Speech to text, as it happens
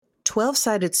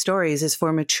12-Sided Stories is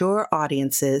for mature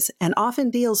audiences and often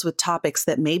deals with topics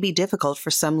that may be difficult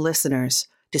for some listeners.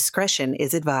 Discretion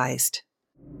is advised.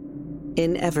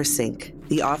 In Eversink,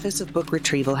 the Office of Book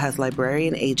Retrieval has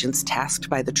librarian agents tasked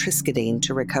by the Triskadane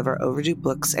to recover overdue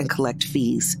books and collect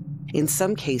fees. In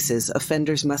some cases,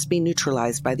 offenders must be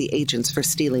neutralized by the agents for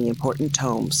stealing important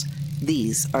tomes.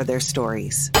 These are their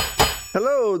stories.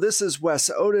 Hello, this is Wes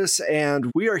Otis, and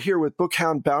we are here with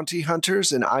Bookhound Bounty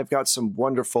Hunters, and I've got some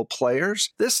wonderful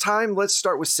players. This time, let's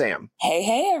start with Sam.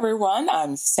 Hey, everyone.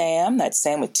 I'm Sam. That's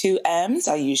Sam with 2 M's.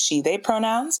 I use she, they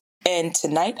pronouns. And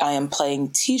tonight I am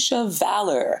playing Tisha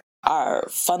Valor, our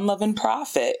fun-loving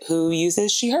prophet who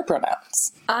uses she, her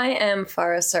pronouns. I am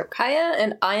Farah Sarkaya,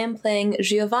 and I am playing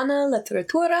Giovanna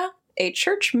Letteratura, a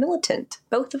church militant.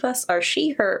 Both of us are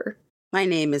she, her. My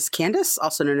name is Candace,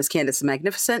 also known as Candace the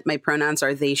Magnificent. My pronouns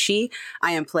are they, she.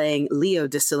 I am playing Leo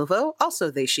De Silvo, also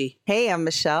they, she. Hey, I'm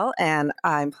Michelle, and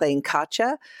I'm playing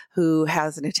Katja, who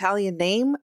has an Italian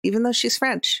name, even though she's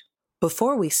French.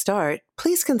 Before we start,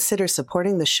 please consider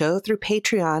supporting the show through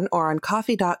Patreon or on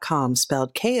Ko-fi,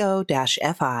 spelled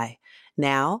Ko-fi.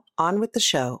 Now, on with the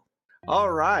show.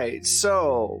 All right,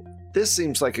 so this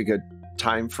seems like a good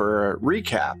time for a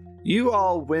recap. You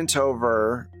all went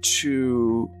over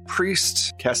to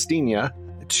Priest Castagna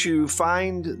to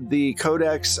find the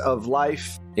Codex of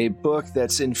Life, a book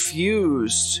that's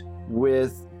infused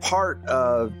with part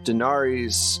of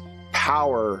Denari's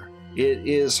power. It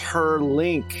is her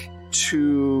link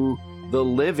to the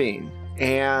living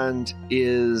and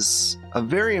is a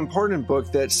very important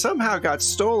book that somehow got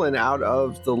stolen out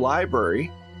of the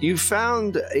library. You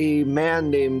found a man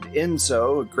named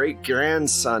Enzo, a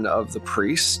great-grandson of the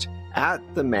priest, at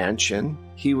the mansion.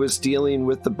 He was dealing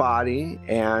with the body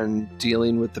and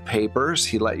dealing with the papers.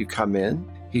 He let you come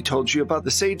in. He told you about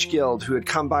the Sage Guild, who had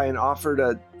come by and offered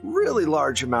a really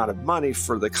large amount of money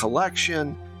for the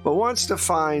collection, but wants to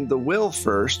find the will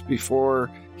first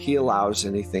before he allows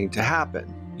anything to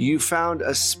happen. You found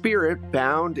a spirit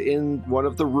bound in one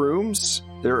of the rooms.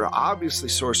 There are obviously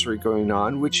sorcery going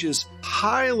on, which is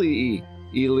highly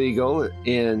illegal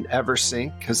in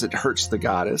Eversink because it hurts the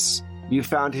goddess. You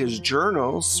found his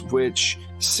journals, which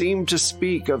seem to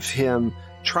speak of him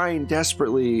trying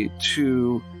desperately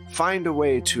to find a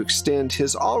way to extend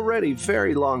his already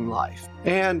very long life.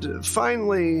 And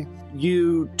finally,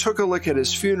 you took a look at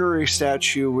his funerary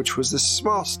statue, which was a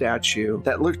small statue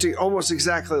that looked almost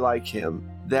exactly like him,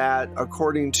 that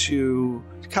according to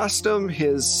custom,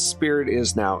 his spirit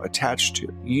is now attached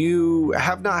to. You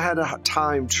have not had a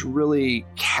time to really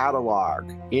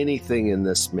catalog anything in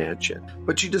this mansion,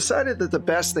 but you decided that the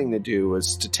best thing to do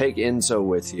was to take Enzo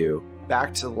with you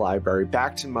back to the library,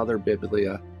 back to Mother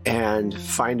Biblia, and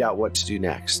find out what to do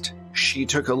next. She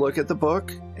took a look at the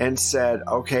book and said,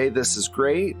 okay, this is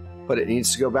great, but it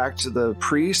needs to go back to the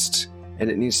priest and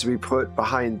it needs to be put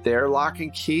behind their lock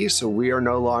and key, so we are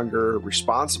no longer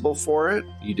responsible for it.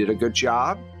 You did a good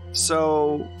job.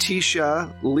 So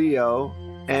Tisha, Leo,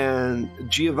 and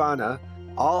Giovanna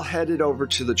all headed over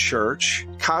to the church.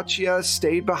 Katja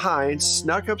stayed behind,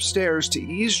 snuck upstairs to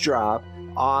eavesdrop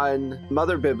on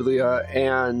Mother Biblia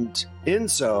and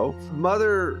Enzo.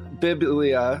 Mother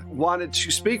Biblia wanted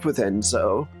to speak with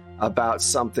Enzo about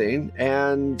something,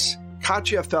 and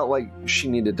Katja felt like she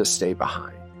needed to stay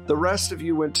behind. The rest of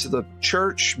you went to the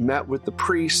church, met with the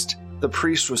priest. The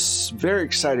priest was very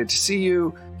excited to see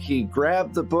you. He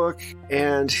grabbed the book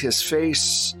and his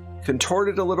face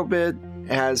contorted a little bit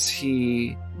as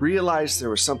he realized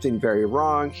there was something very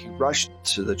wrong. He rushed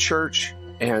to the church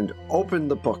and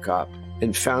opened the book up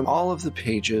and found all of the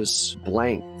pages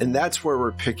blank. And that's where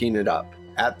we're picking it up,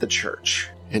 at the church.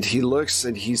 And he looks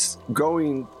and he's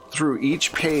going through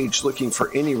each page looking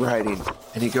for any writing.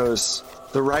 And he goes,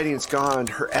 the writing's gone.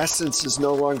 Her essence is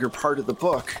no longer part of the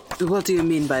book. What do you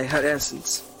mean by her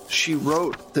essence? She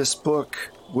wrote this book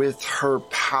with her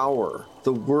power.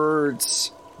 The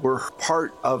words were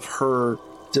part of her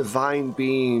divine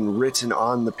being written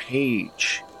on the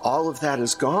page. All of that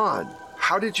is gone.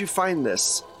 How did you find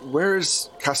this? Where is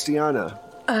Castellana?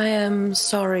 I am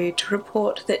sorry to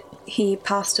report that he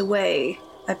passed away,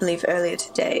 I believe earlier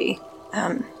today.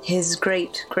 His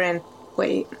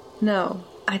wait, no,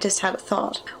 I just had a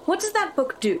thought. What does that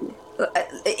book do?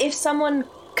 If someone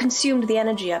consumed the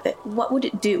energy of it, what would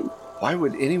it do? Why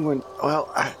would anyone...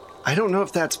 Well, I don't know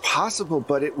if that's possible,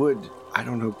 but it would, I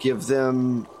don't know, give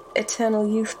them... Eternal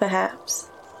youth, perhaps?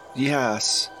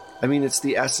 Yes. I mean, it's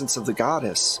the essence of the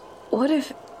goddess. What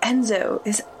if Enzo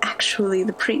is actually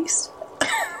the priest?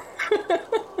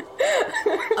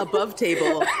 Above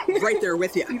table, right there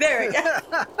with you. There we go.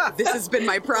 This has been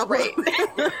my problem.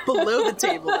 Right. Below the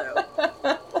table,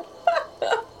 though.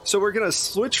 So we're going to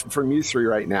switch from you three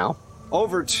right now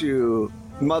over to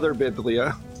Mother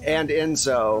Biblia and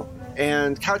Enzo.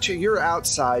 And Katya, you're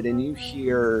outside and you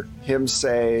hear him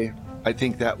say, I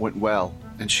think that went well.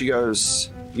 And she goes,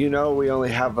 we only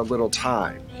have a little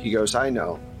time. He goes, I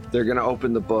know. They're going to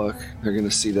open the book. They're going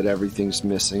to see that everything's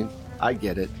missing. I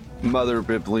get it. Mother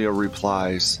Biblia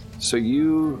replies, so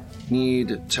you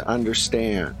need to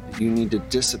understand. You need to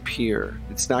disappear.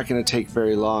 It's not going to take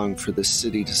very long for the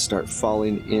city to start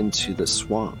falling into the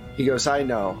swamp. He goes, I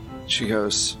know. She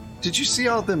goes, did you see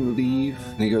all them leave?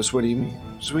 And he goes, what do you mean?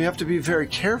 So we have to be very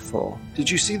careful. Did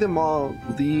you see them all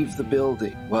leave the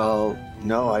building? Well,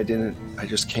 no, I didn't. I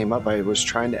just came up. I was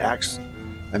trying to ask.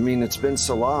 It's been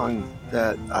so long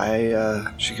that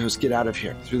she goes, get out of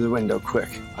here. Through the window, quick.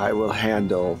 I will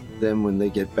handle them when they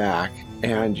get back.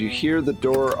 And you hear the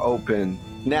door open.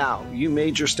 Now, you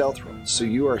made your stealth roll, so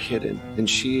you are hidden. And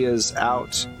she is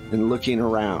out and looking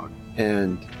around.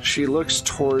 And she looks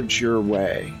towards your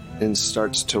way and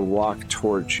starts to walk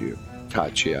towards you.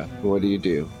 Katya, what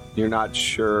do? You're not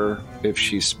sure if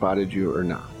she spotted you or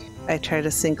not. I try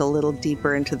to sink a little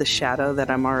deeper into the shadow that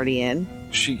I'm already in.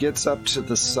 She gets up to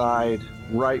the side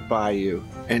right by you,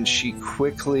 and she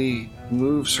quickly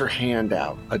moves her hand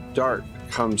out. A dart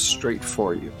comes straight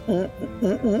for you.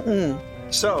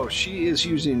 So she is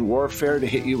using warfare to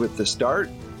hit you with this dart.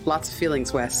 Lots of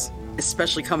feelings, Wes,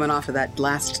 especially coming off of that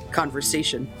last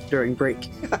conversation during break.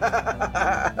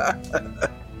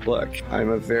 Look, I'm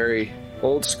a very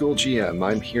old school GM.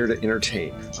 I'm here to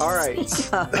entertain. All right.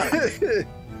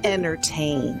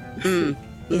 Entertain.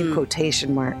 In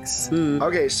quotation marks.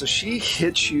 Okay, so she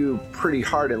hits you pretty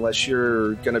hard unless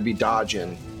you're going to be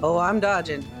dodging. Oh, I'm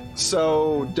dodging.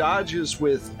 So dodge is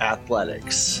with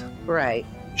athletics. Right.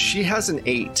 She has an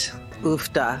 8.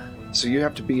 Oofda. So you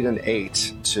have to beat an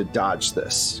 8 to dodge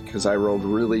this, because I rolled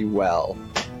really well.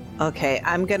 Okay,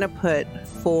 I'm going to put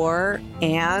 4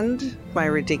 and my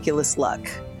ridiculous luck.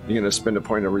 You're going to spend a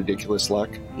point of ridiculous luck?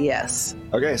 Yes.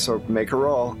 Okay, so make a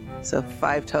roll. So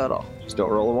 5 total. Just don't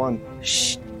roll a 1.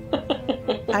 Shh.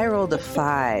 I rolled a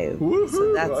 5. Woohoo,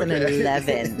 so that's an okay.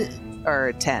 11. Or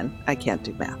a 10. I can't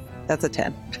do math. That's a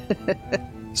 10.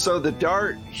 So the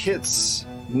dart hits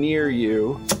near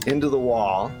you into the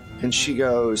wall, and she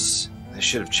goes, I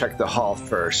should have checked the hall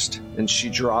first. And she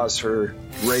draws her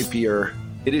rapier.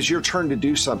 It is your turn to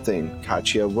do something,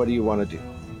 Katya. What do you want to do?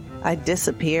 I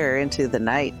disappear into the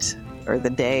night or the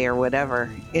day or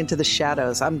whatever, into the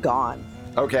shadows. I'm gone.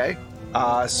 Okay.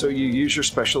 So you use your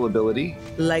special ability.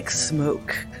 Like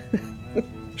smoke.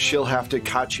 She'll have to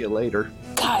catch you later.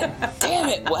 God damn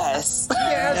it, Wes.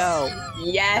 Yes. No.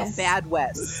 Yes. Bad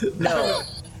Wes. No.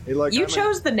 Hey, look, You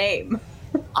chose the name.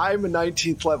 I'm a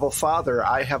 19th level father.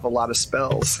 I have a lot of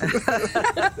spells.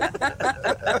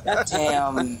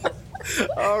 Damn.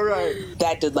 All right.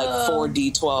 That did like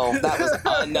 4d12. That was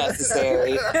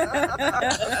unnecessary.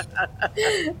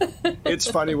 It's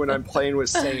funny when I'm playing with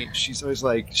Saint. She's always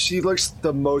like, she looks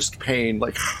the most pain,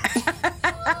 like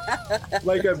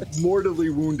I've mortally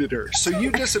wounded her. So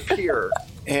you disappear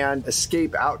and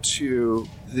escape out to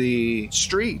the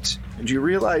street. And you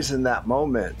realize in that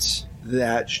moment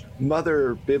that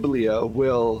Mother Biblia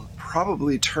will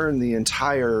probably turn the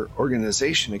entire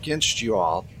organization against you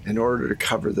all in order to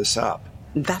cover this up.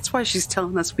 That's why she's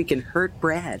telling us we can hurt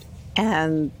Brad.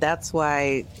 And that's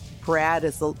why Brad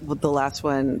is the last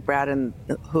one, Brad and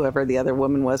whoever the other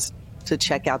woman was, to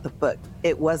check out the book.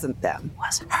 It wasn't them. It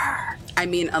wasn't her. I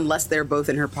mean, unless they're both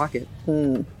in her pocket.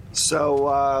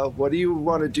 So what do you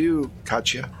want to do,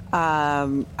 Katya?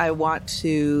 I want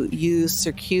to use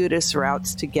circuitous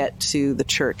routes to get to the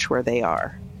church where they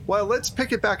are. Well, let's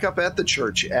pick it back up at the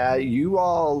church. You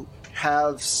all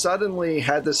have suddenly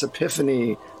had this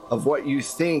epiphany of what you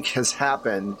think has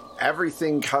happened.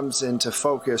 Everything comes into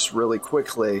focus really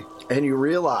quickly, and you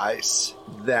realize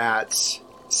that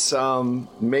some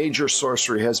major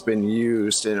sorcery has been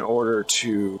used in order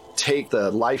to take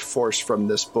the life force from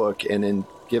this book and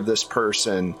give this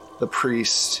person, the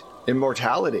priest,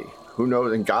 immortality. Who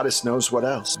knows? And goddess knows what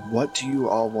else. What do you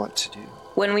all want to do?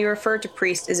 When we refer to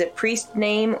priest, is it priest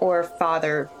name or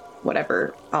father,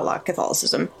 whatever, a la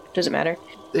Catholicism? Does it matter?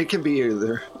 It can be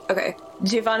either. Okay.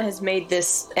 Giovanna has made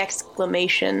this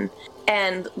exclamation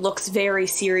and looks very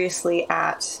seriously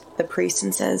at the priest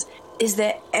and says, is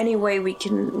there any way we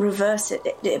can reverse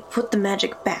it, put the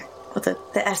magic back, or the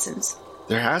essence?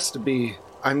 There has to be.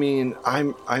 I mean,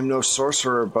 I'm no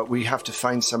sorcerer, but we have to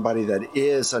find somebody that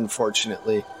is,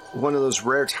 unfortunately. One of those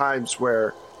rare times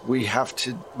where we have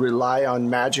to rely on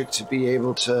magic to be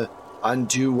able to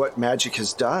undo what magic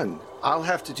has done. I'll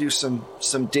have to do some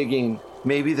digging.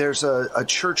 Maybe there's a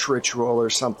church ritual or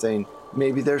something.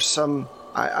 Maybe there's some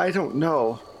I don't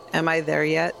know. Am I there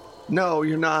yet? No,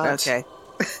 you're not. Okay.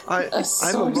 I'm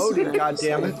emoted,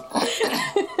 goddammit.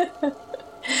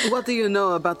 What do you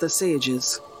know about the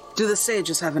sages? Do the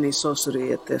sages have any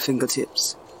sorcery at their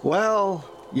fingertips? Well,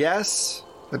 yes,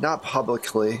 but not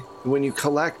publicly. When you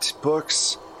collect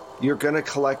books, you're going to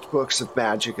collect books of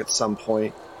magic at some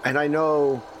point. And I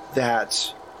know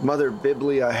that Mother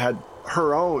Biblia had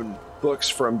her own books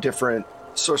from different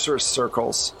sorceress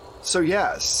circles. So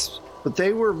yes, but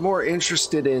they were more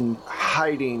interested in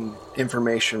hiding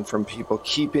information from people,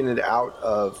 keeping it out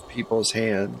of people's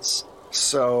hands.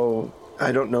 So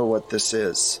I don't know what this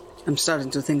is. I'm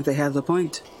starting to think they have the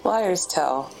point. Liar's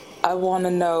tell. I want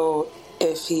to know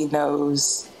if he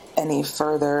knows any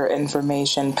further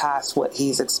information past what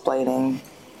he's explaining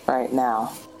right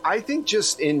now. I think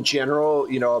just in general,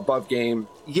 above game,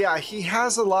 yeah, he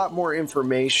has a lot more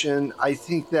information. I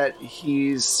think that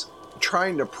he's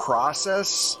trying to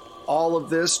process all of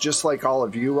this just like all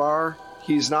of you are.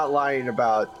 He's not lying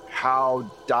about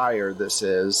how dire this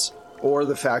is or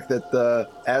the fact that the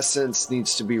essence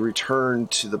needs to be returned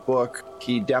to the book.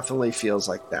 He definitely feels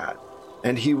like that.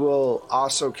 And he will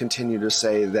also continue to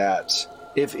say that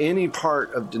if any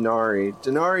part of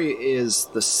Denari is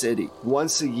the city.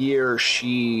 Once a year,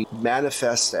 she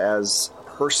manifests as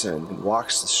a person and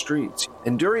walks the streets.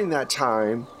 And during that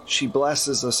time, she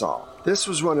blesses us all. This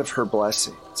was one of her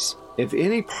blessings. If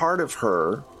any part of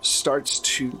her starts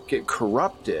to get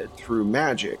corrupted through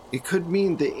magic, it could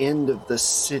mean the end of the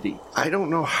city. I don't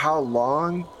know how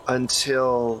long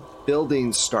until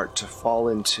buildings start to fall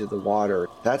into the water.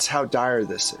 That's how dire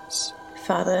this is.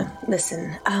 Father,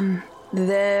 listen,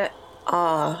 there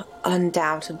are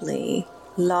undoubtedly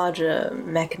larger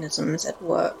mechanisms at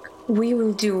work. We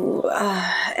will do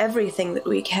everything that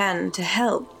we can to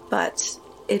help, but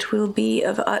it will be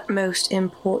of utmost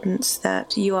importance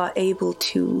that you are able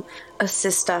to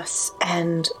assist us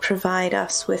and provide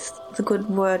us with the good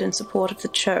word and support of the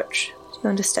church. Do you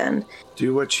understand?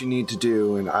 Do what you need to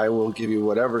do, and I will give you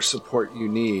whatever support you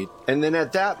need. And then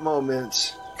at that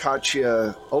moment,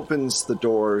 Katya opens the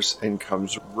doors and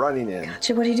comes running in.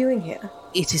 Katya, what are you doing here?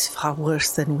 It is far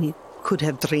worse than we could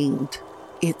have dreamed.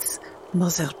 It's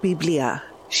Mother Biblia.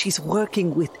 She's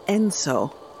working with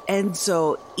Enzo.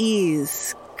 Enzo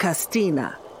is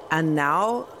Castina. And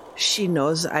now she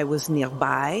knows I was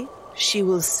nearby. She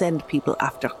will send people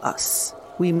after us.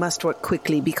 We must work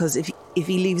quickly because if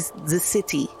he leaves the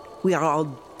city, we are all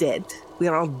dead. We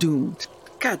are all doomed.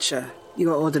 Katya,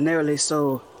 you are ordinarily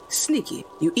so sneaky.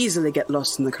 You easily get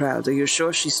lost in the crowd. Are you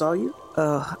sure she saw you?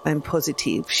 I'm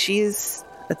positive. She is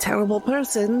a terrible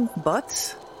person,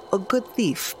 but a good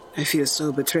thief. I feel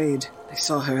so betrayed. I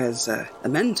saw her as a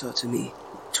mentor to me,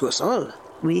 to us all.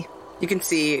 We. You can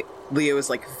see Leo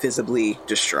is visibly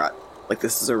distraught.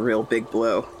 This is a real big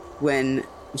blow. When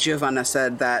Giovanna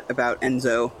said that about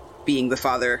Enzo being the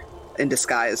father in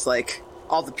disguise,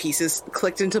 all the pieces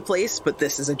clicked into place, but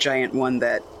this is a giant one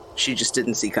that she just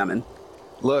didn't see coming.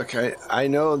 Look, I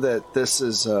know that this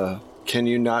is can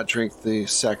you not drink the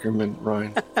sacrament,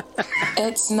 Ryan?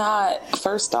 It's not.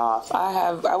 First off,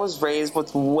 I was raised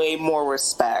with way more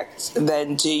respect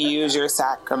than to use your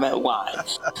sacrament wine.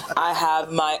 I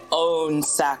have my own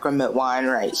sacrament wine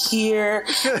right here,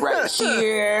 right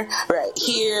here, right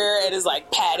here. It is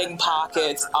patting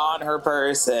pockets on her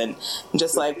person.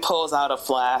 Just pulls out a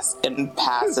flask and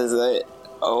passes it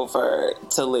over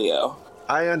to Leo.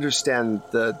 I understand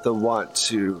the want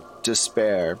to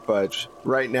despair, but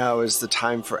right now is the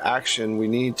time for action. We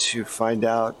need to find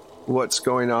out what's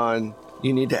going on.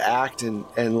 You need to act and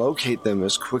locate them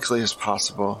as quickly as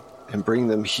possible and bring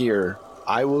them here.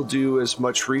 I will do as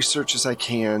much research as I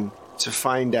can to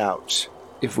find out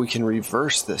if we can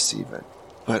reverse this even.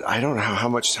 But I don't know how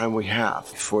much time we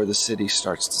have before the city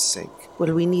starts to sink.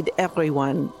 Well, we need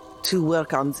everyone to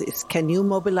work on this. Can you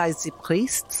mobilize the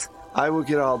priests? I will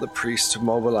get all the priests to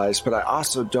mobilize, but I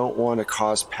also don't want to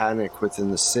cause panic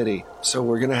within the city. So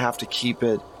we're going to have to keep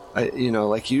it,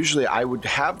 usually I would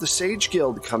have the Sage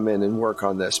Guild come in and work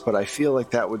on this, but I feel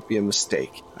like that would be a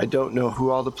mistake. I don't know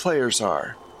who all the players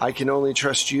are. I can only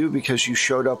trust you because you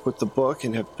showed up with the book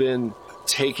and have been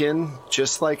taken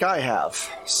just like I have.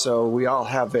 So we all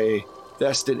have a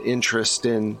vested interest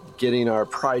in getting our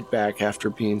pride back after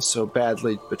being so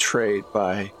badly betrayed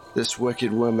by this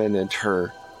wicked woman and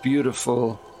her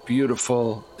beautiful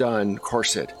done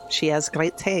corset. She has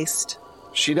great taste.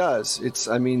 She does.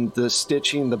 The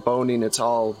stitching, the boning, it's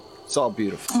all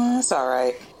beautiful. That's all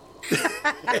right.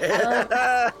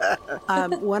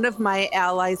 One of my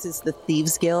allies is the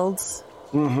Thieves Guilds.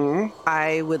 Mm-hmm.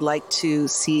 I would like to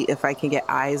see if I can get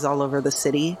eyes all over the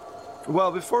city.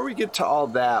 Well, before we get to all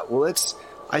that,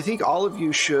 I think all of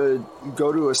you should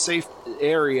go to a safe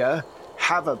area,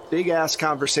 have a big-ass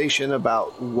conversation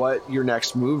about what your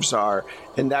next moves are,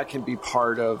 and that can be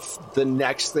part of the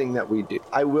next thing that we do.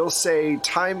 I will say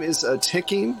time is a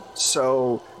ticking,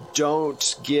 so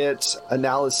don't get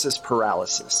analysis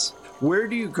paralysis. Where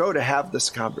do you go to have this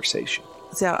conversation?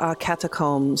 There are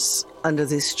catacombs under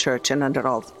this church and under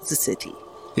all the city.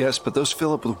 Yes, but those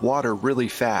fill up with water really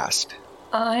fast.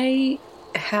 I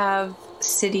have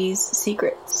city's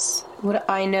secrets. Would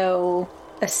I know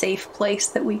a safe place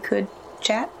that we could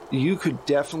chat? You could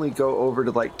definitely go over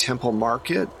to like Temple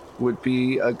Market would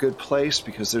be a good place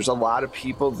because there's a lot of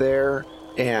people there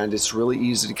and it's really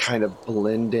easy to kind of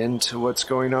blend into what's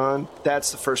going on.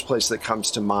 That's the first place that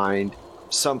comes to mind.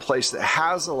 Some place that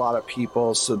has a lot of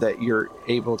people so that you're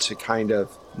able to kind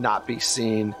of not be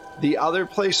seen. The other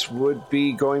place would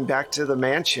be going back to the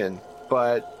mansion,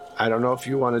 but I don't know if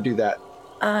you want to do that.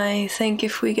 I think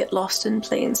if we get lost in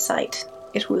plain sight,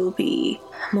 it will be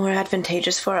more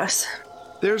advantageous for us.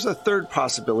 There's a third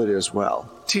possibility as well.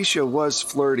 Tisha was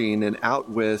flirting and out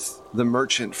with the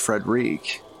merchant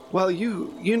Frederic. Well,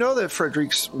 you know that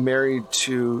Frederick's married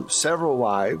to several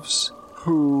wives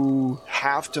who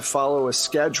have to follow a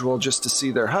schedule just to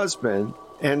see their husband.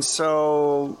 And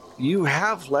so you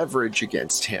have leverage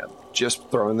against him. Just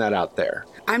throwing that out there.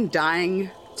 I'm dying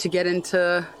to get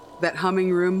into that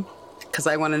humming room because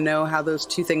I want to know how those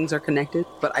two things are connected,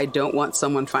 but I don't want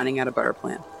someone finding out about our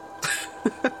plan.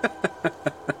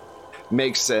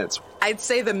 Makes sense. I'd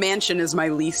say the mansion is my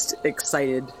least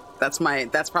excited. That's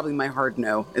probably my hard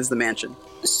no, is the mansion.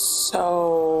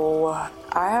 So,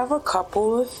 I have a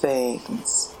couple of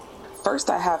things.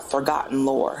 First, I have Forgotten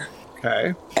Lore.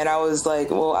 Okay. And I was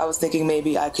like, I was thinking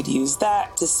maybe I could use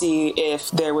that to see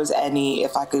if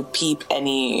I could peep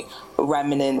any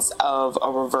remnants of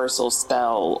a reversal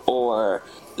spell or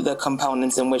the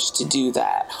components in which to do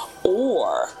that.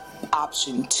 Or,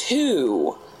 option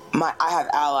 2, I have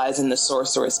allies in the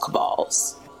Sorceress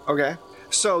Cabals. Okay.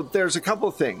 So there's a couple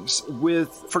of things. With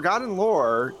Forgotten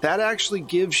Lore, that actually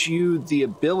gives you the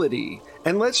ability.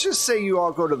 And let's just say you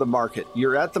all go to the market.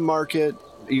 You're at the market.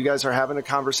 You guys are having a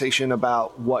conversation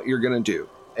about what you're going to do.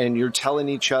 And you're telling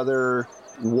each other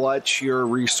what your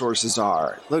resources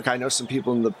are. Look, I know some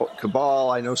people in the Cabal.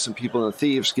 I know some people in the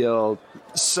Thieves Guild.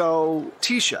 So,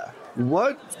 Tisha,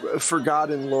 what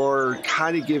Forgotten Lore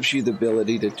kind of gives you the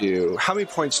ability to do? How many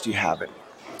points do you have in?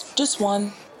 Just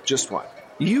one. Just one.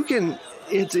 You can...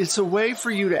 It's a way for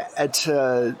you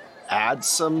to add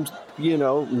some,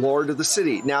 lore to the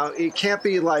city. Now, it can't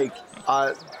be like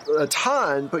a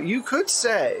ton, but you could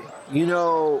say,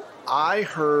 I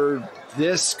heard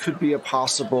this could be a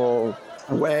possible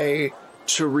way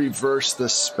to reverse the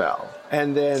spell.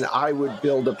 And then I would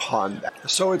build upon that.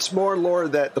 So it's more lore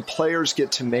that the players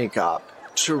get to make up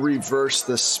to reverse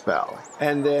the spell.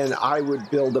 And then I would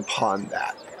build upon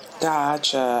that.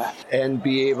 Gotcha. And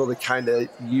be able to kind of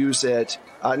use it.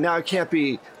 Now, it can't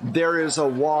be, there is a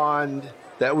wand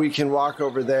that we can walk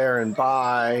over there and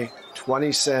buy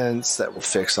 20 cents that will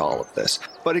fix all of this.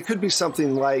 But it could be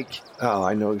something like,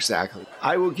 I know exactly.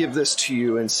 I will give this to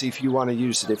you and see if you want to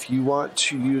use it. If you want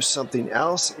to use something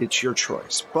else, it's your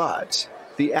choice. But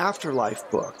the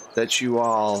Afterlife book that you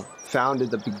all found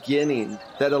at the beginning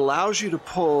that allows you to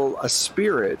pull a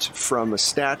spirit from a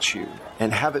statue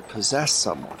and have it possess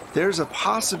someone. There's a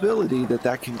possibility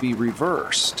that can be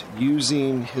reversed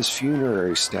using his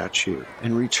funerary statue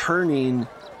and returning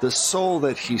the soul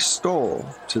that he stole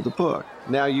to the book.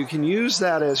 Now, you can use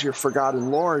that as your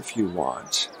Forgotten Lore if you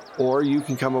want, or you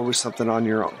can come up with something on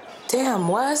your own. Damn,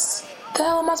 Wes. The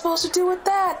hell am I supposed to do with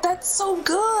that? That's so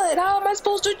good. How am I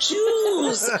supposed to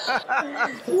choose?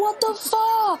 What the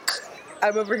fuck?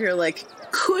 I'm over here like,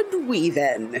 could we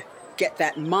then get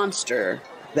that monster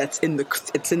that's in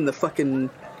the fucking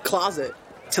closet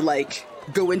to like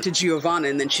go into Giovanna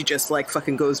and then she just like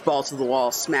fucking goes ball to the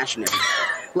wall smashing it.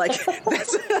 Like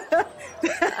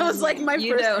that was like my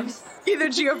first either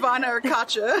Giovanna or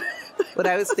Katja. What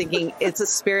I was thinking, it's a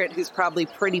spirit who's probably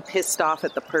pretty pissed off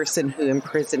at the person who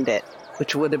imprisoned it,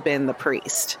 which would have been the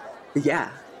priest. Yeah.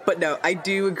 But no, I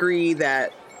do agree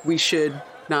that we should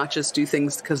not just do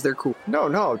things because they're cool.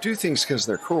 No, do things because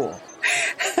they're cool.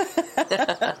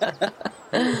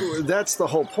 That's the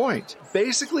whole point.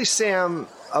 Basically, Sam,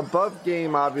 above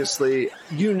game, obviously,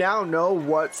 you now know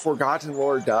what Forgotten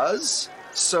Lore does.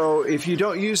 So if you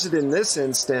don't use it in this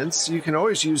instance, you can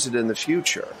always use it in the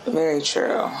future. Very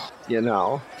true.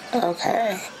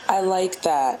 Okay. I like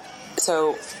that.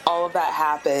 So all of that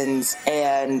happens,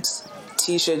 and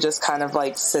Tisha just kind of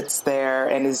like sits there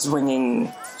and is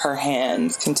wringing her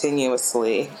hands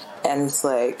continuously. And it's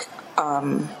like,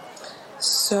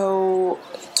 so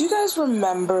Do you guys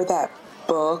remember that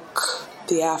book,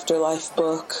 the Afterlife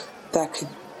book, that could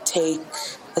take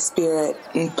a spirit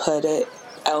and put it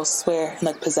elsewhere and,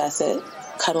 like, possess it?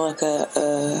 Kind of like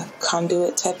a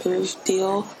conduit type of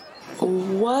deal.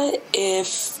 What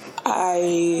if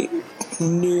I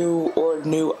knew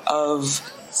of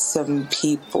some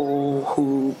people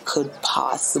who could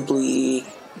possibly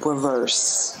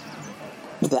reverse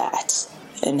that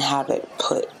and have it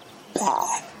put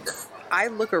back? I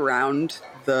look around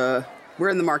we're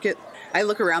in the market. I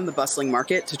look around the bustling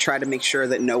market to try to make sure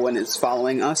that no one is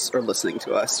following us or listening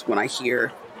to us when I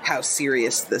hear how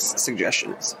serious this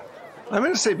suggestion is. I'm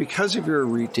going to say because of your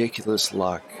ridiculous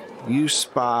luck, you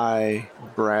spy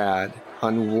Brad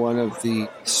on one of the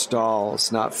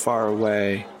stalls not far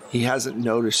away. He hasn't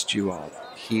noticed you all.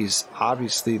 He's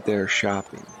obviously there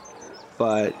shopping,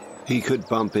 but he could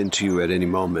bump into you at any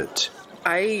moment.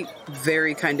 I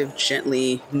very kind of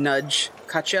gently nudge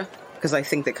Katya, because I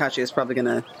think that Katya is probably going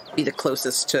to be the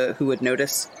closest to who would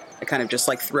notice. I kind of just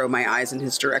like throw my eyes in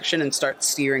his direction and start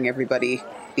steering everybody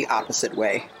the opposite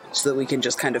way so that we can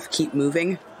just kind of keep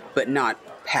moving, but not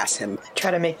pass him.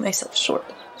 Try to make myself short.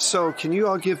 So can you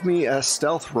all give me a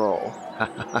stealth roll?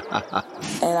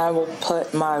 And I will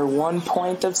put my 1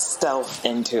 point of stealth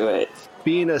into it.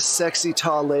 Being a sexy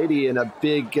tall lady in a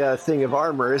big thing of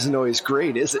armor isn't always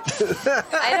great, is it?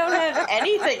 I don't have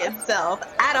anything in stealth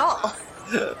at all.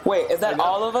 Wait, is that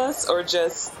all of us or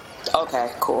just...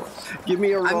 Okay, cool. Give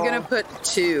me a roll. I'm going to put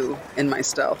 2 in my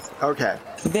stealth. Okay.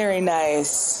 Very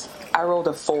nice. I rolled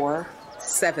a 4.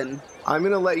 7. I'm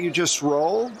going to let you just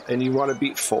roll, and you want to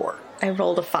beat 4. I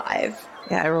rolled a 5.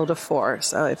 Yeah, I rolled a 4,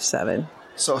 so I have 7.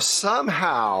 So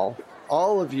somehow,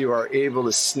 all of you are able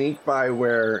to sneak by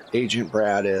where Agent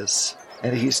Brad is.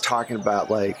 And he's talking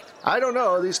about, like, I don't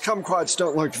know, these kumquats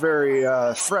don't look very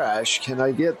fresh. Can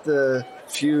I get the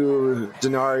few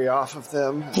denarii off of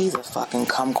them? He's a fucking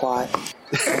kumquat.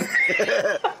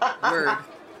 Word.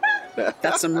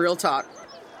 That's some real talk.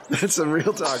 That's some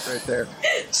real talk right there.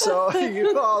 So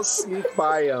you all sneak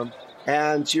by him,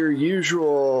 and your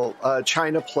usual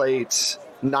China plate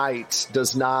night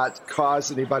does not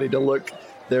cause anybody to look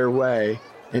their way.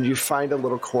 And you find a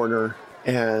little corner,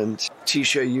 and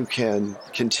Tisha, you can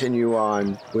continue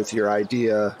on with your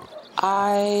idea.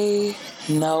 I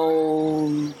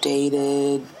know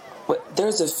dated.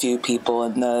 There's a few people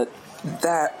in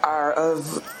that are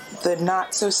of the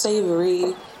not so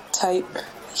savory type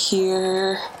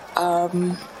here.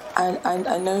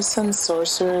 I know some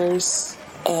sorcerers,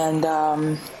 and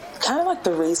kind of like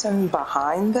the reason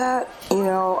behind that,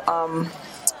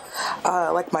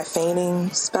 like my feigning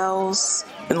spells,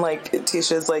 and like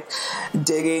Tisha's like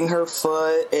digging her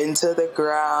foot into the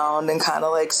ground and kind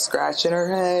of like scratching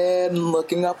her head and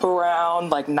looking up around,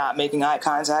 like not making eye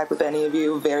contact with any of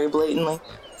you very blatantly.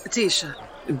 Tisha,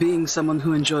 being someone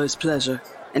who enjoys pleasure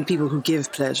and people who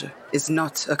give pleasure is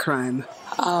not a crime.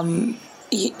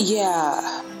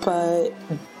 Yeah, but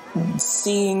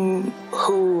seeing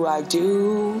who I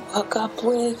do hook up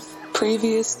with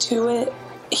previous to it,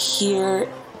 here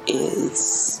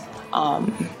is,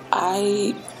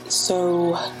 I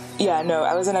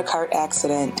was in a cart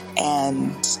accident,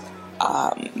 and,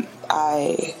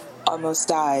 I almost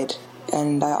died,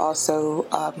 and I also,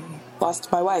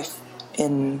 lost my wife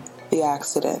in the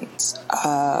accident,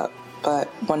 but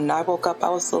when I woke up, I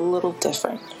was a little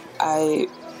different. I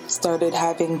started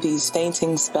having these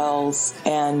fainting spells,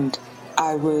 and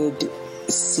I would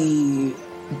see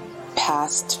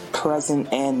past,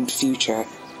 present, and future.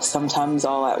 Sometimes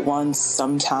all at once,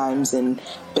 sometimes in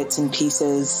bits and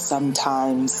pieces,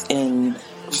 sometimes in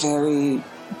very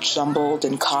jumbled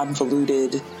and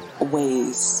convoluted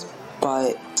ways.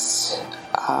 But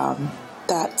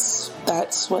that's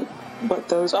what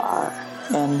those are.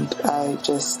 And I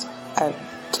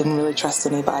didn't really trust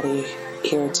anybody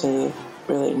here to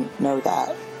really know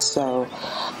that. So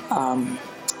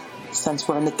since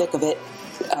we're in the thick of it,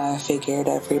 I figured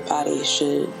everybody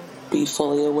should be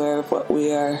fully aware of what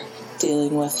we are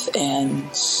dealing with and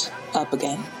up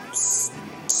against.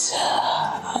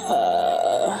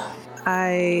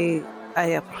 I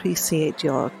appreciate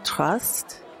your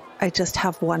trust. I just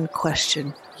have one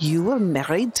question. You were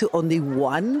married to only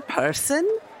one person?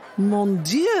 Mon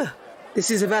Dieu!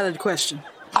 This is a valid question.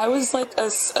 I was like a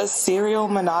serial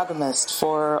monogamist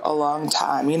for a long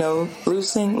time.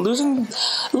 Losing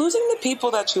the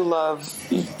people that you love,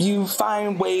 you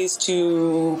find ways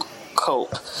to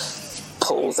cope.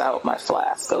 Pulls out my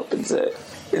flask, opens it,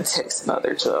 and takes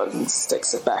another chug and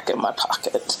sticks it back in my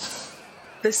pocket.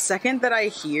 The second that I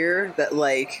hear that,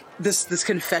 like, this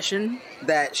confession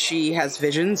that she has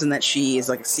visions and that she is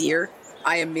like a seer,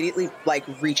 I immediately like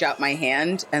reach out my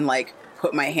hand and like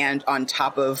put my hand on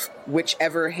top of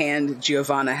whichever hand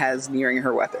Giovanna has nearing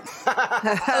her weapon.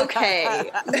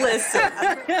 Okay, listen.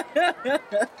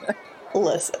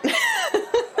 Listen.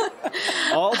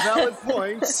 All valid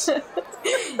points.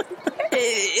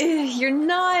 You're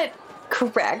not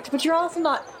correct, but you're also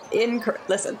not incorrect.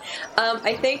 Listen,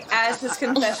 I think as this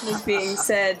confession is being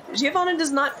said, Giovanna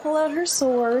does not pull out her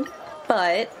sword,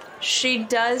 but she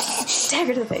does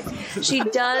stagger to the face. She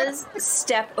does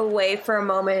step away for a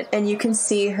moment, and you can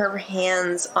see her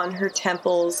hands on her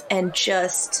temples, and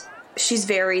she's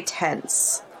very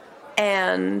tense.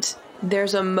 And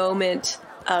there's a moment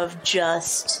of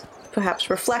just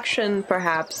perhaps reflection,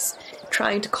 perhaps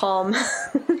trying to calm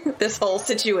this whole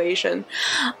situation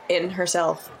in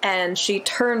herself. And she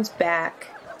turns back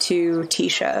to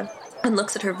Tisha and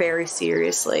looks at her very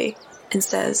seriously and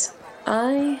says,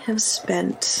 I have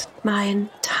spent my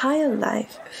entire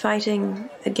life fighting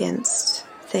against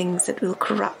things that will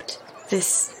corrupt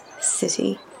this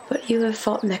city, but you have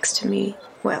fought next to me,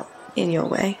 well, in your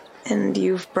way, and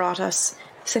you've brought us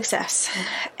success,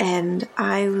 and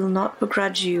I will not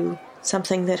begrudge you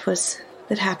something that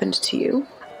happened to you.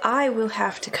 I will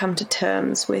have to come to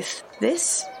terms with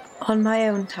this on my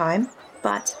own time,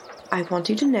 but I want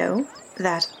you to know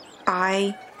that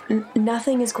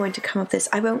nothing is going to come of this.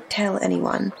 I won't tell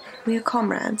anyone. We are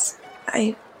comrades.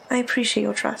 I appreciate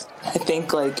your trust. I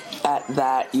think, at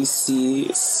that, you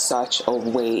see such a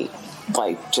weight.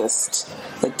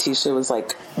 Tisha was,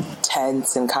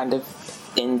 tense and kind of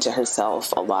into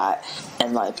herself a lot.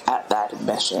 And, at that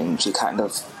admission, she kind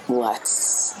of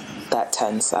lets that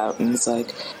tense out and is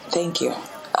like, thank you.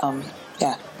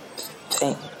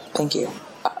 Thank you.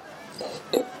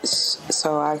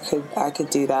 So I could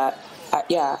do that.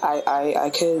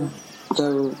 I could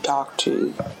go talk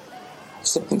to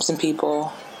some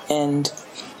people and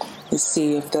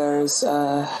see if there's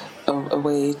a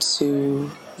way to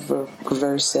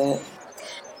reverse it.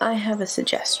 I have a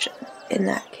suggestion in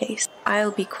that case.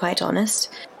 I'll be quite honest.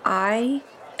 I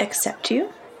accept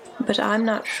you, but I'm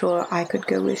not sure I could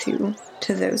go with you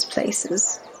to those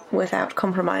places without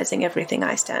compromising everything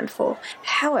I stand for.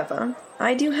 However,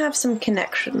 I do have some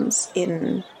connections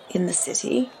in the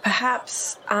city.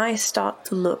 Perhaps I start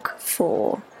to look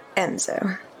for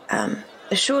Enzo.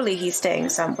 Surely he's staying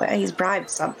somewhere. He's bribed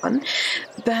someone.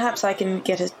 Perhaps I can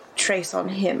get a trace on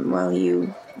him while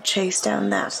you chase down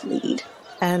that lead.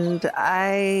 And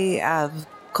I have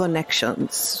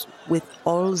connections with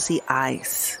all the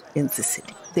eyes in the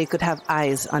city. They could have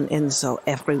eyes on Enzo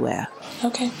everywhere.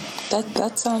 Okay,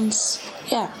 that sounds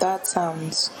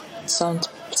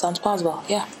plausible.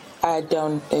 Yeah, I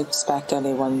don't expect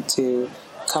anyone to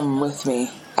come with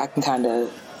me. I can kind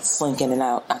of slink in and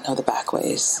out. I know the back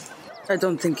ways. I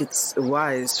don't think it's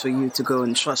wise for you to go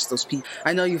and trust those people.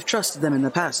 I know you've trusted them in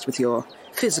the past with your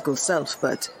physical self,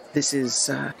 but this is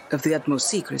of the utmost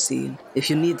secrecy. If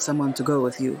you need someone to go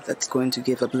with you that's going to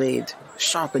give a blade,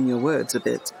 sharpen your words a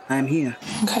bit, I'm here.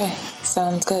 Okay,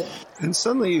 sounds good. And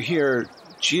suddenly you hear,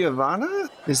 Giovanna?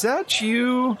 Is that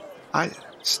you?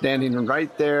 Standing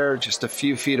right there, just a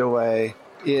few feet away,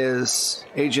 is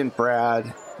Agent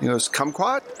Brad. He goes,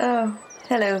 Kumquat? Oh,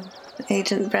 hello,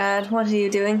 Agent Brad. What are you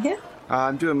doing here?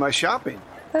 I'm doing my shopping.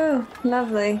 Oh,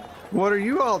 lovely. What are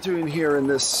you all doing here in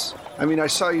this? I mean, I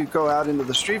saw you go out into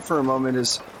the street for a moment.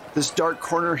 Is this dark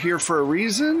corner here for a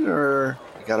reason, or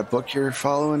you got a book you're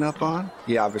following up on?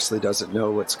 He obviously doesn't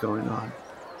know what's going on.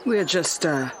 We're just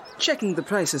checking the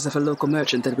prices of a local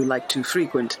merchant that we like to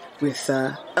frequent with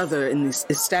other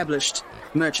established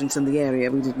merchants in the area.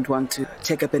 We didn't want to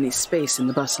take up any space in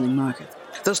the bustling market.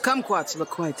 Those kumquats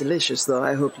look quite delicious, though.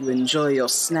 I hope you enjoy your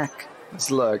snack.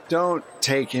 Look, don't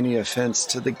take any offense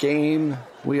to the game.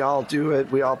 We all do it.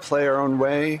 We all play our own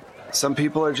way. Some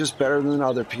people are just better than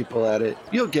other people at it.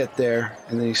 You'll get there.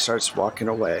 And then he starts walking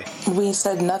away. We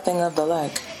said nothing of the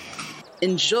like.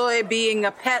 Enjoy being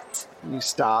a pet. He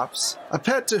stops. A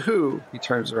pet to who? He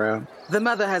turns around. The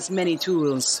mother has many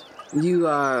tools. You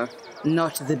are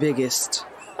not the biggest.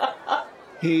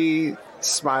 He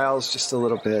smiles just a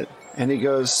little bit. And he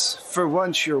goes, for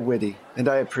once you're witty. And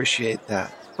I appreciate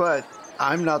that. But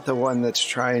I'm not the one that's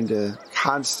trying to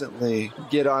constantly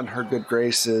get on her good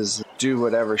graces, do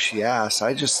whatever she asks.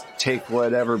 I just take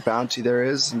whatever bounty there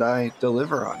is and I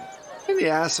deliver on it. And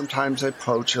yeah, sometimes I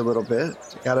poach a little bit.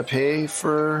 Gotta pay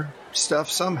for stuff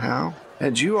somehow.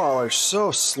 And you all are so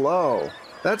slow.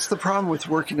 That's the problem with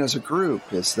working as a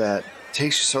group, is that it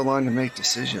takes you so long to make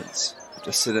decisions.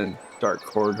 To sit in dark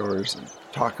corridors and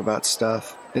talk about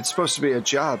stuff. It's supposed to be a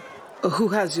job. Who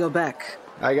has your back?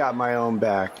 I got my own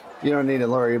back. You don't need to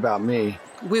worry about me.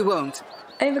 We won't.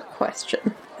 I have a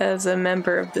question. As a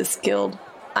member of this guild,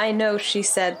 I know she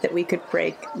said that we could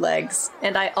break legs,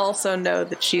 and I also know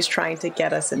that she's trying to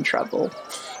get us in trouble.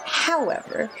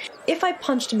 However, if I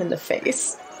punched him in the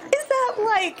face, is that,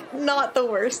 like, not the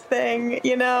worst thing,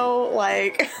 you know?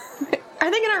 Like, are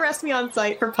they gonna arrest me on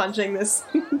sight for punching this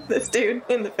dude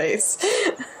in the face?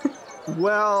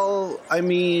 Well, I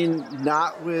mean,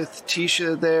 not with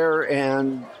Tisha there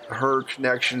and her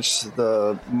connections to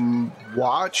the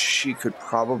watch. She could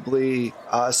probably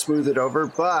smooth it over,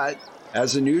 but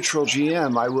as a neutral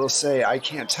GM, I will say I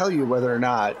can't tell you whether or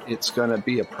not it's going to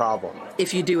be a problem.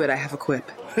 If you do it, I have a quip.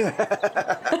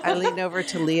 I lean over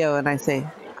to Leo and I say,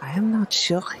 I am not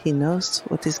sure he knows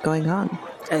what is going on.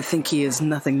 I think he is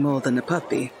nothing more than a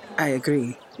puppy. I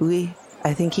agree. Oui,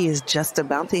 I think he is just a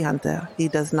bounty hunter. He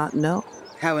does not know.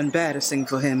 How embarrassing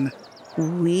for him.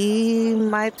 We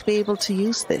might be able to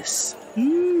use this.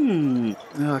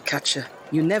 Oh, gotcha.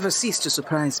 You never cease to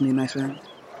surprise me, my friend.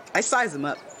 I size him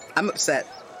up. I'm upset.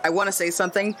 I want to say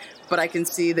something, but I can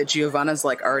see that Giovanna's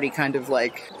like already kind of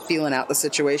like feeling out the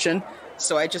situation.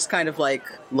 So I just kind of like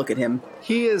look at him.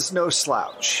 He is no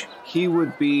slouch. He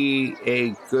would be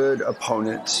a good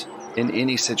opponent in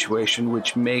any situation,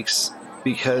 which makes,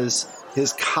 because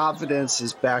his confidence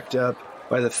is backed up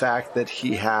by the fact that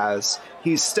he's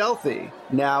stealthy.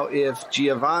 Now, if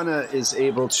Giovanna is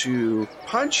able to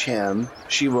punch him,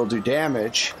 she will do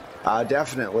damage,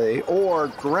 definitely, or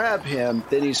grab him,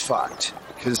 then he's fucked,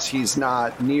 because he's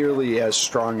not nearly as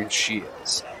strong as she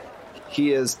is.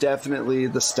 He is definitely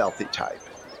the stealthy type.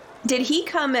 Did he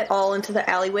come at all into the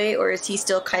alleyway, or is he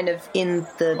still kind of in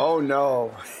the... Oh,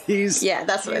 no. He's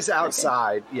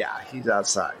outside. Okay. Yeah, he's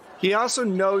outside. He also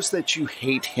knows that you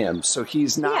hate him, so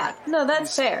he's not... Yeah, no,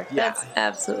 that's fair. Yeah.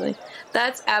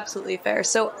 That's absolutely fair.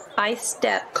 So I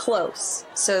step close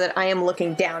so that I am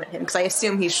looking down at him, because I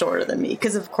assume he's shorter than me,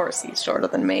 because of course he's shorter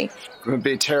than me. It would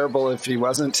be terrible if he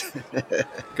wasn't.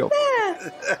 Go for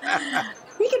it.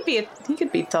 He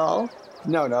could be tall.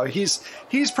 No, he's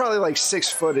probably like 6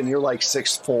 foot and you're like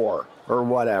 6'4" or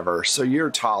whatever, so you're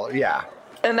taller, yeah.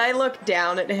 And I look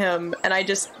down at him and I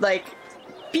just like,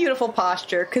 beautiful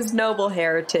posture, because noble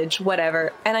heritage,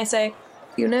 whatever. And I say,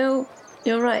 you know,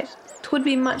 you're right. It would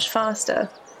be much faster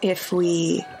if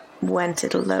we went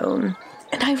it alone.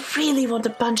 And I really want to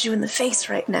punch you in the face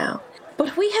right now.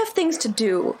 But we have things to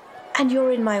do, and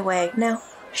you're in my way. Now,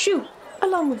 shoo,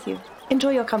 along with you.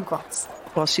 Enjoy your kumquats.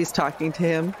 While she's talking to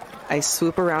him, I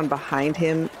swoop around behind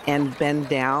him and bend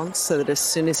down so that as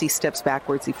soon as he steps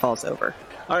backwards, he falls over.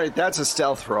 All right, that's a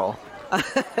stealth roll.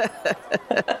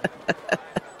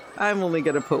 I'm only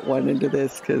going to put 1 into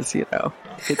this because, you know,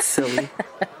 it's silly.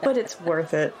 But it's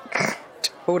worth it.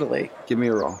 Totally. Give me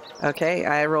a roll. Okay,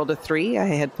 I rolled a 3. I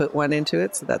had put 1 into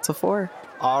it, so that's a 4.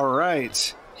 All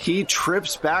right. He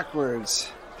trips backwards,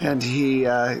 and he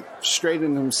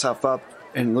straightens himself up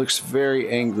and looks very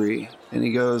angry. And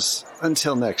he goes,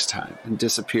 until next time, and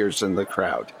disappears in the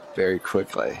crowd very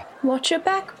quickly. Watch your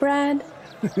back, Brad.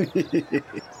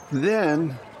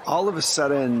 Then, all of a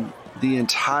sudden, the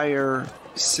entire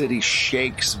city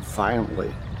shakes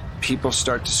violently. People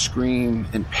start to scream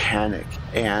and panic,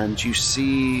 and you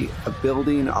see a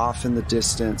building off in the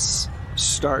distance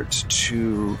start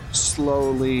to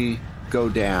slowly go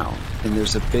down, and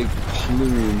there's a big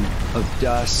plume of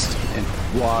dust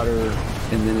and water,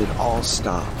 and then it all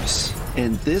stops.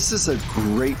 And this is a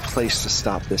great place to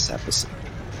stop this episode.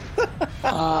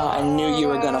 I knew you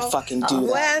were gonna fucking do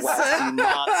that, Wes,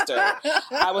 monster.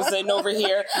 I was sitting over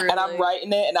here and I'm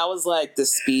writing it, and I was like, the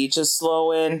speech is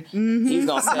slowing. Mm-hmm. He's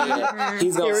gonna say it.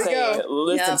 He's gonna say it.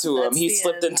 Listen to him. He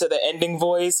slipped into the ending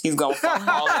voice. He's gonna fuck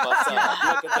all of us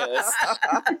up. Look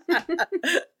at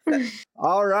this.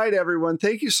 All right, everyone.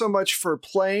 Thank you so much for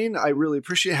playing. I really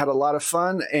appreciate it. Had a lot of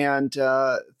fun. And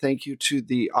thank you to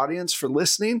the audience for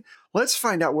listening. Let's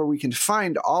find out where we can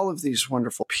find all of these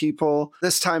wonderful people.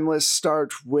 This time, let's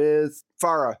start with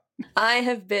Farah. I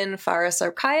have been Farah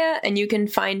Sarkaya, and you can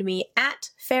find me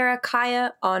at Farah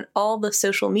Kaya on all the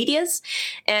social medias.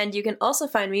 And you can also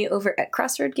find me over at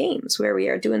Crossroad Games, where we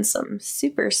are doing some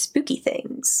super spooky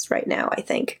things right now, I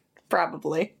think.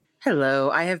 Probably. Hello,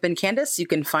 I have been Candace. You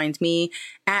can find me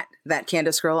at That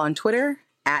Candace Girl on Twitter,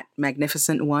 at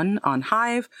Magnificent1 on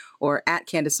Hive, or at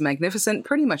Candace Magnificent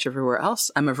pretty much everywhere else.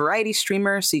 I'm a variety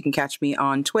streamer, so you can catch me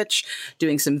on Twitch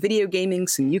doing some video gaming,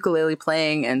 some ukulele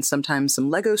playing, and sometimes some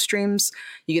Lego streams.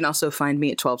 You can also find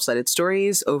me at 12-Sided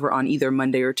Stories over on either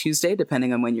Monday or Tuesday,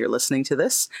 depending on when you're listening to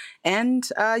this. And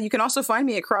you can also find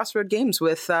me at Crossroad Games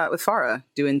with Farah,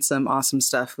 doing some awesome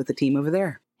stuff with the team over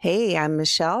there. Hey, I'm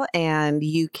Michelle, and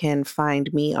you can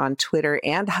find me on Twitter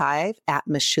and Hive at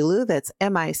Michulu. That's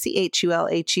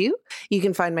Michulhu. You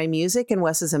can find my music and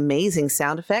Wes's amazing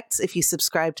sound effects if you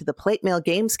subscribe to the Plate Mail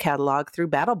Games catalog through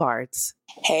BattleBards.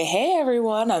 Hey,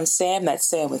 everyone. I'm Sam. That's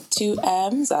Sam with 2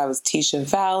 M's. I was Tisha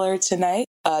Valor tonight.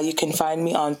 You can find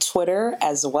me on Twitter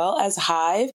as well as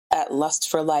Hive at Lust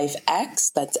for Life X.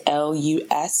 That's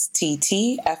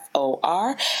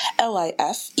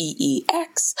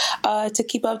LUSTTFORLIFEEX. To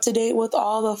keep up to date with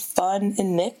all the fun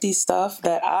and nifty stuff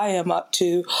that I am up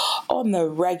to on the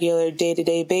regular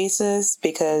day-to-day basis,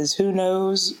 because who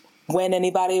knows when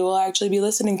anybody will actually be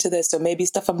listening to this. So maybe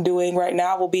stuff I'm doing right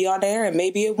now will be on air and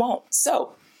maybe it won't.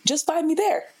 So just find me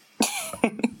there.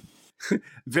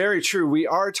 Very true. We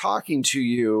are talking to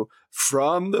you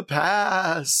from the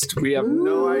past. We have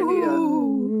no idea.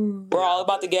 We're all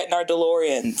about to get in our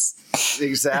DeLoreans.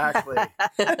 Exactly.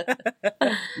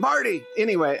 Marty,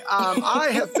 anyway, I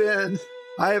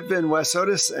have been Wes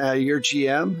Otis, your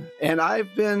GM, and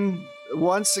I've been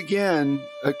once again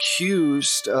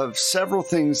accused of several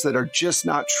things that are just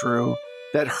not true,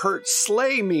 that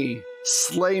slay me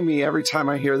every time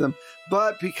I hear them.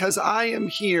 But because I am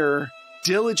here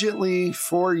diligently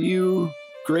for you,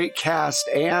 great cast,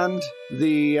 and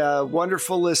the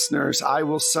wonderful listeners, I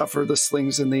will suffer the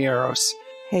slings and the arrows.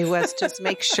 Hey, Wes, just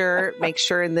make sure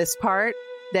in this part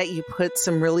that you put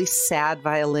some really sad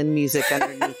violin music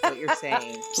underneath what you're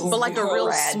saying. But like a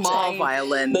real small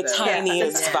violin. The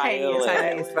tiniest violin.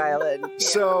 Tiniest violin.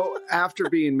 So after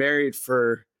being married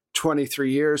for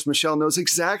 23 years, Michelle knows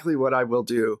exactly what I will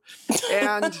do.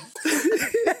 And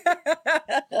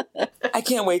I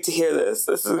can't wait to hear this.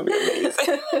 This is going to be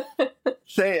amazing.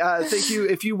 Thank you.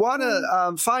 If you want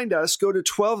to find us, go to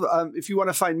 12. If you want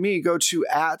to find me, go to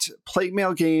at Plate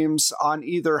Mail Games on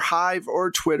either Hive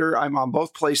or Twitter. I'm on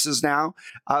both places now.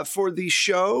 For the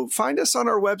show, find us on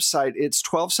our website. It's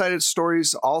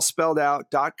 12sidedstories, all spelled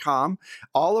out.com.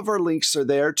 All of our links are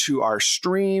there to our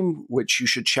stream, which you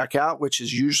should check out, which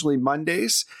is usually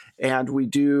Mondays. And we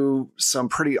do some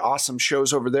pretty awesome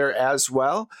shows over there as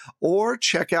well. Or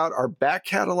check out our back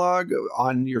catalog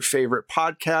on your favorite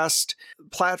podcast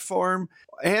platform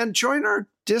and join our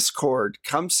Discord.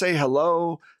 Come say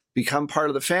hello, become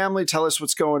part of the family. Tell us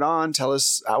what's going on. Tell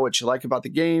us what you like about the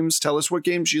games. Tell us what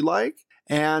games you like.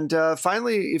 And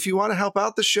finally, if you want to help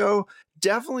out the show,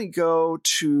 definitely go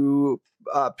to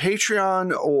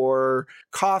Patreon or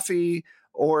Coffee,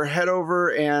 or head over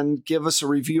and give us a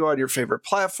review on your favorite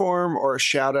platform or a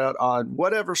shout out on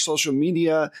whatever social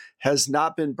media has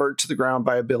not been burnt to the ground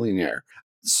by a billionaire.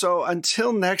 So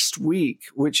until next week,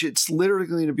 which it's literally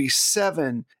going to be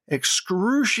 7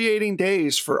 excruciating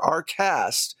days for our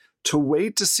cast to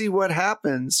wait to see what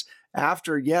happens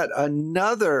after yet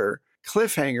another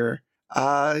cliffhanger,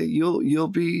 you'll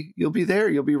be there.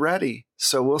 You'll be ready.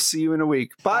 So we'll see you in a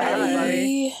week. Bye. Bye.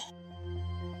 Everybody.